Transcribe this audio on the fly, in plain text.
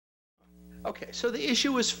Okay, so the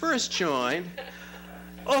issue was first joined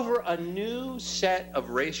over a new set of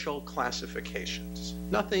racial classifications.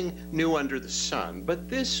 Nothing new under the sun, but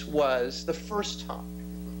this was the first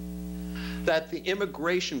time that the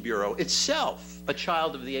Immigration Bureau, itself a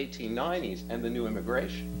child of the 1890s and the new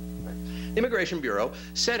immigration, right? The Immigration Bureau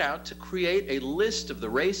set out to create a list of the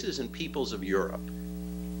races and peoples of Europe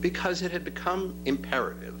because it had become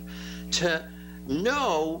imperative to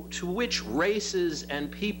know to which races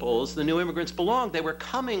and peoples the new immigrants belonged. They were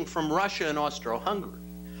coming from Russia and Austro-Hungary,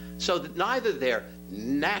 so that neither their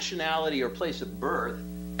nationality or place of birth,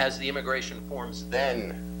 as the immigration forms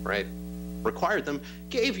then, right, required them,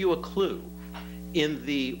 gave you a clue in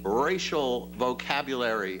the racial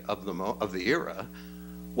vocabulary of the era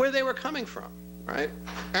where they were coming from, right?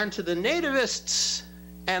 And to the nativists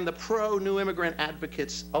and the pro-new immigrant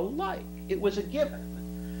advocates alike, it was a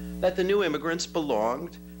given that the new immigrants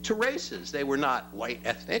belonged to races. They were not white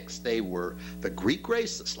ethnics. They were the Greek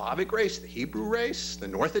race, the Slavic race, the Hebrew race, the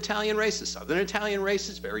North Italian race, the Southern Italian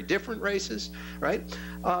races, very different races, right?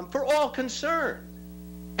 For all concerned.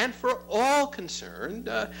 And for all concerned,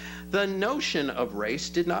 the notion of race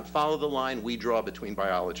did not follow the line we draw between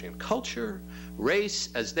biology and culture. Race,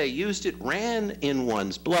 as they used it, ran in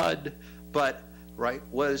one's blood, but, right,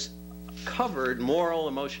 was covered moral,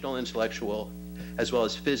 emotional, intellectual, as well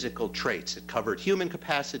as physical traits. It covered human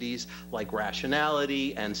capacities like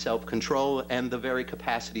rationality and self-control and the very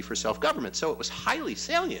capacity for self-government. So it was highly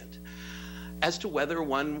salient as to whether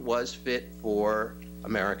one was fit for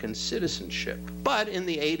American citizenship. But in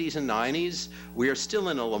the 80s and 90s, we are still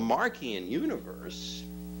in a Lamarckian universe,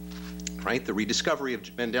 right? The rediscovery of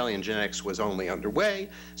Mendelian genetics was only underway.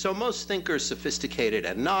 So most thinkers, sophisticated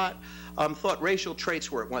and not, thought racial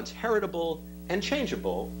traits were at once heritable and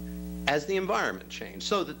changeable as the environment changed.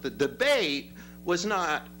 So that the debate was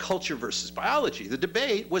not culture versus biology. The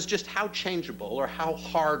debate was just how changeable or how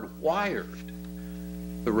hardwired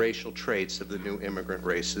the racial traits of the new immigrant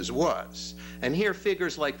races was. And here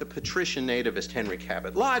figures like the patrician nativist Henry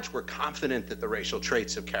Cabot Lodge were confident that the racial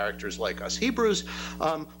traits of characters like us Hebrews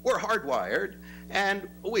were hardwired, and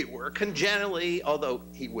we were congenitally, although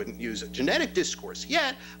he wouldn't use a genetic discourse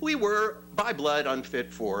yet, we were by blood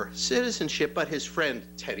unfit for citizenship. But his friend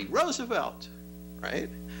Teddy Roosevelt, right,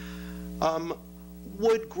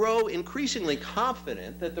 would grow increasingly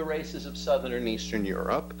confident that the races of Southern and Eastern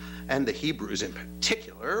Europe, and the Hebrews in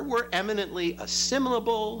particular, were eminently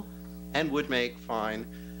assimilable and would make fine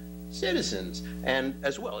citizens, and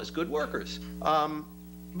as well as good workers.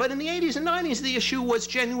 But in the 80s and 90s, the issue was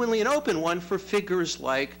genuinely an open one for figures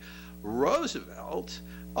like Roosevelt,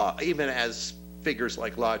 even as figures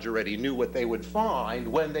like Lodge already knew what they would find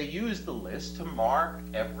when they used the list to mark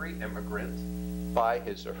every immigrant by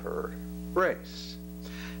his or her race.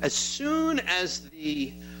 As soon as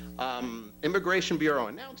the Immigration Bureau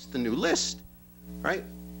announced the new list, right,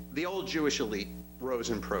 the old Jewish elite rose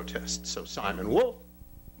in protest. So Simon Wolf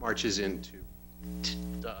marches into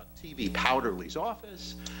T.V. Powderly's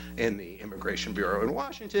office in the Immigration Bureau in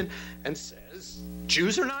Washington and says,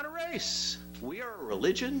 Jews are not a race. We are a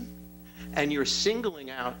religion, and you're singling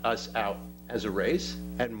us out as a race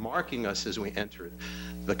and marking us as we enter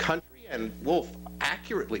the country. And Wolf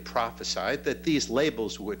accurately prophesied that these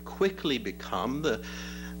labels would quickly become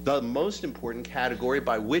the most important category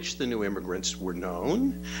by which the new immigrants were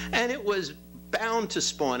known, and it was bound to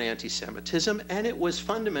spawn anti-Semitism, and it was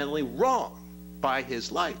fundamentally wrong by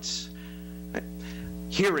his lights. Right?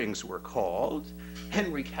 Hearings were called.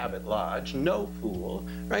 Henry Cabot Lodge, no fool,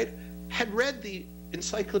 right, had read the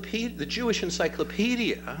encyclopedia, the Jewish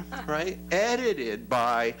encyclopedia, right, edited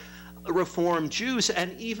by Reformed Jews,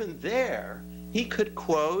 and even there he could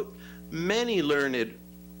quote many learned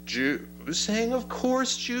Jews saying, of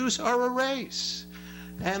course Jews are a race.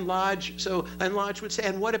 And Lodge would say,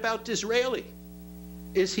 and what about Disraeli?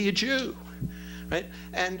 Is he a Jew? Right?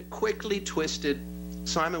 And quickly twisted,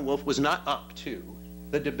 Simon Wolf was not up to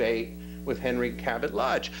the debate with Henry Cabot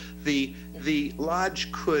Lodge. The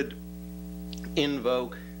Lodge could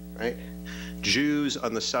invoke, right, Jews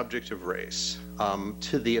on the subject of race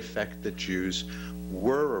to the effect that Jews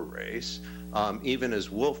were a race, even as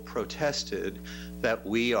Wolf protested that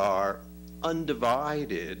we are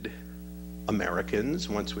undivided Americans,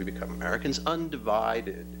 once we become Americans,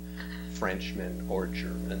 undivided Frenchmen or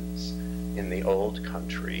Germans in the old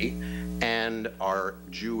country, and our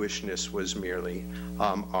Jewishness was merely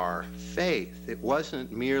our faith. It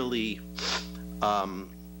wasn't merely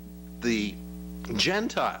the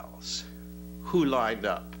Gentiles who lined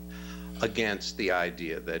up against the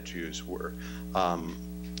idea that Jews were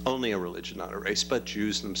only a religion, not a race, but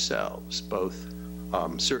Jews themselves. Both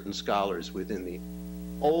certain scholars within the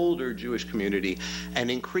older Jewish community, and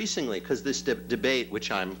increasingly, because this debate,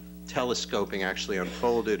 which I'm telescoping, actually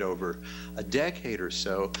unfolded over a decade or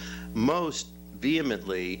so, most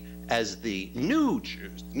vehemently as the new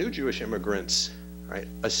Jews, new Jewish immigrants, right,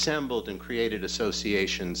 assembled and created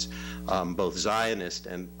associations, both Zionist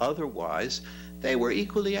and otherwise, they were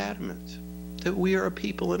equally adamant that we are a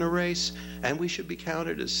people and a race, and we should be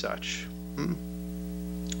counted as such.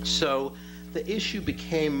 So the issue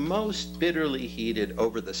became most bitterly heated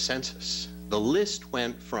over the census. The list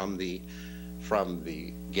went from the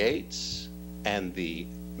gates and the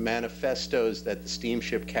manifestos that the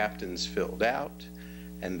steamship captains filled out,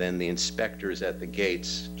 and then the inspectors at the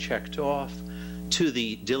gates checked off, to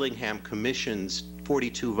the Dillingham Commission's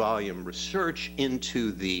 42-volume research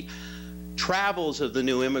into the travels of the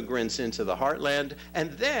new immigrants into the heartland.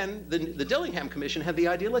 And then the Dillingham Commission had the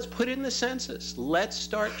idea, let's put in the census. Let's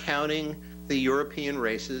start counting the European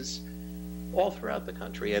races all throughout the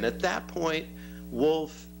country. And at that point,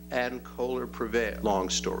 Wolfe and Kohler prevailed. Long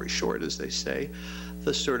story short, as they say,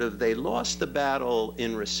 they lost the battle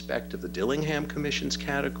in respect of the Dillingham Commission's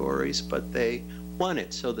categories, but they won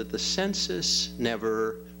it so that the census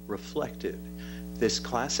never reflected this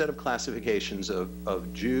set of classifications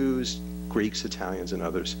of Jews, Greeks, Italians, and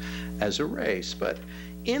others as a race. But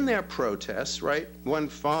in their protests, right, one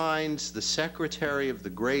finds the secretary of the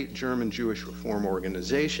great German Jewish Reform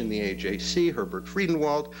Organization, the AJC, Herbert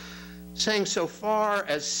Friedenwald, saying, so far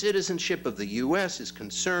as citizenship of the U.S. is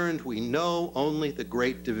concerned, we know only the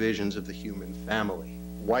great divisions of the human family: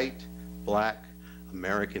 white, black,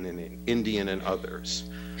 American and Indian, and others.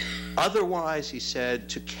 Otherwise, he said,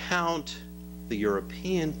 to count the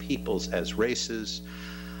European peoples as races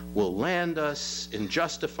will land us in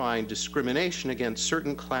justifying discrimination against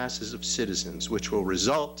certain classes of citizens, which will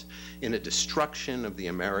result in a destruction of the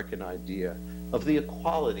American idea of the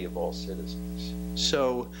equality of all citizens.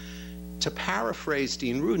 So, to paraphrase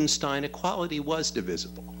Dean Rudenstein, equality was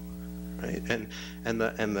divisible, right? And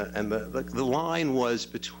the line was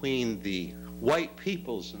between the white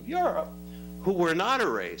peoples of Europe, who were not a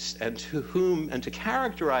race, and to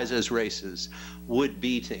characterize as races would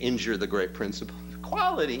be to injure the great principle of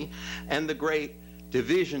equality, and the great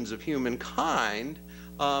divisions of humankind,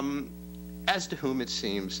 as to whom it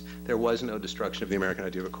seems there was no destruction of the American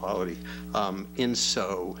idea of equality in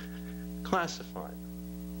so classifying.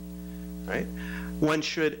 Right? One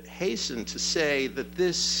should hasten to say that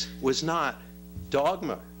this was not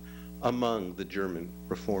dogma among the German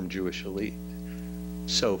Reform Jewish elite.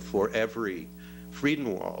 So for every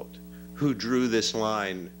Friedenwald who drew this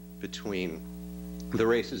line between the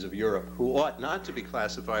races of Europe, who ought not to be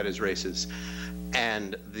classified as races,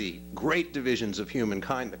 and the great divisions of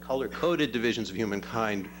humankind, the color-coded divisions of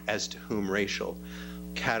humankind as to whom racial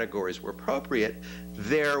categories were appropriate,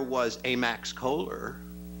 there was a Max Kohler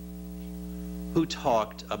who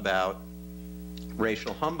talked about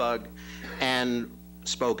racial humbug and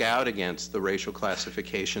spoke out against the racial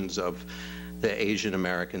classifications of the Asian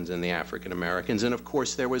Americans and the African Americans. And of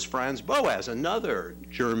course, there was Franz Boas, another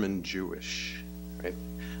German Jewish, right,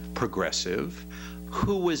 progressive,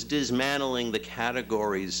 who was dismantling the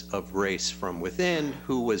categories of race from within,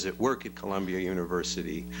 who was at work at Columbia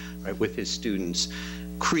University, right, with his students,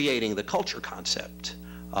 creating the culture concept,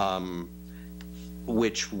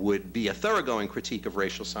 which would be a thoroughgoing critique of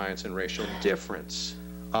racial science and racial difference.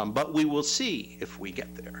 But we will see, if we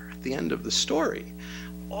get there, at the end of the story,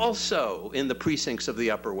 also in the precincts of the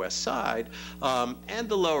Upper West Side and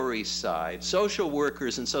the Lower East Side, social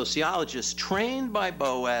workers and sociologists trained by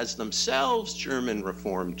Boas, themselves German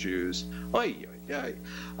Reformed Jews,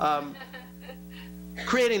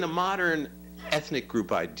 creating a modern ethnic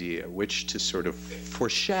group idea, which, to sort of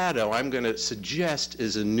foreshadow, I'm going to suggest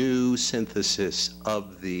is a new synthesis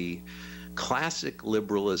of the classic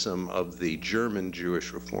liberalism of the German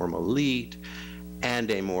Jewish Reform elite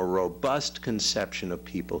and a more robust conception of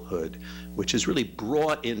peoplehood, which is really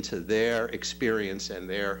brought into their experience and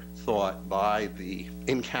their thought by the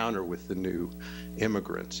encounter with the new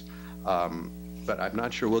immigrants. But I'm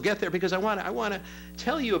not sure we'll get there, because I want to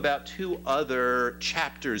tell you about two other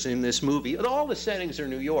chapters in this movie. All the settings are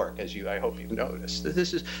New York, as I hope you've noticed.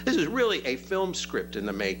 This is really a film script in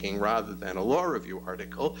the making rather than a law review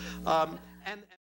article.